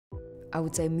I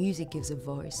would say music gives a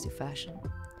voice to fashion,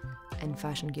 and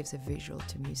fashion gives a visual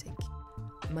to music.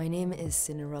 My name is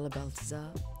Ciinderella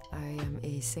Balthazar. I am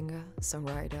a singer,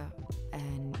 songwriter,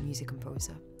 and music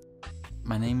composer.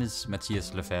 My name is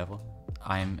Mathias le Fèvre.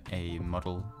 I'm a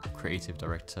model, creative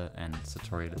director, and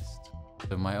sartorialist.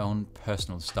 So my own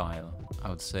personal style, I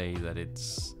would say that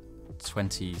it's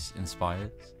 20s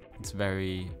inspired. It's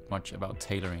very much about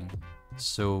tailoring.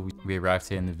 So we arrived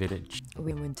here in the village.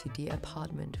 We went to the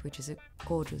apartment, which is a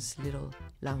gorgeous little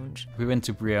lounge. We went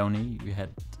to Brioni. We had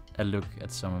a look at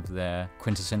some of their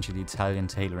quintessentially Italian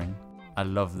tailoring. I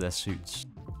love their suits.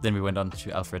 Then we went on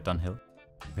to Alfred Dunhill.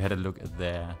 We had a look at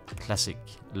their classic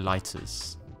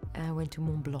lighters. I went to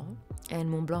Montblanc, and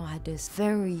Montblanc had this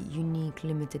very unique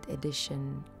limited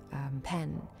edition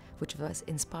pen, which was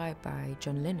inspired by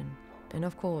John Lennon. And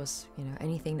of course, you know,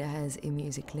 anything that has a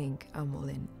music link, I'm all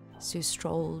in. So we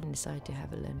strolled and decided to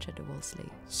have a lunch at the Wolseley.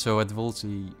 So at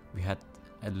Wolseley, we had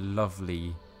a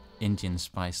lovely Indian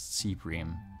spiced sea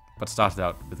bream, but started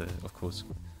out with of course,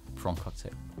 prawn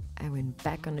cocktail. I went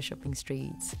back on the shopping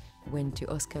streets, went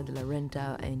to Oscar de la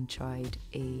Renta and tried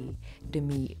a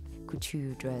demi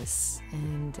couture dress,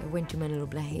 and I went to Manolo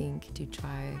Blanik to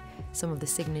try some of the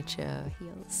signature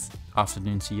heels.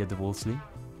 Afternoon tea at the Wolseley,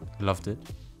 loved it.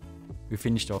 We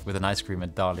finished off with an ice cream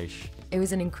at Dalish. It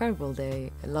was an incredible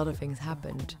day. A lot of things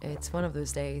happened. It's one of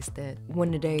those days that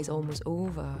when the day is almost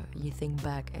over, you think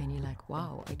back and you're like,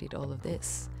 wow, I did all of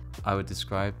this. I would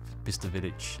describe Bicester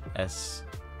village as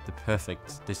the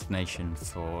perfect destination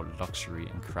for luxury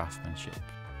and craftsmanship.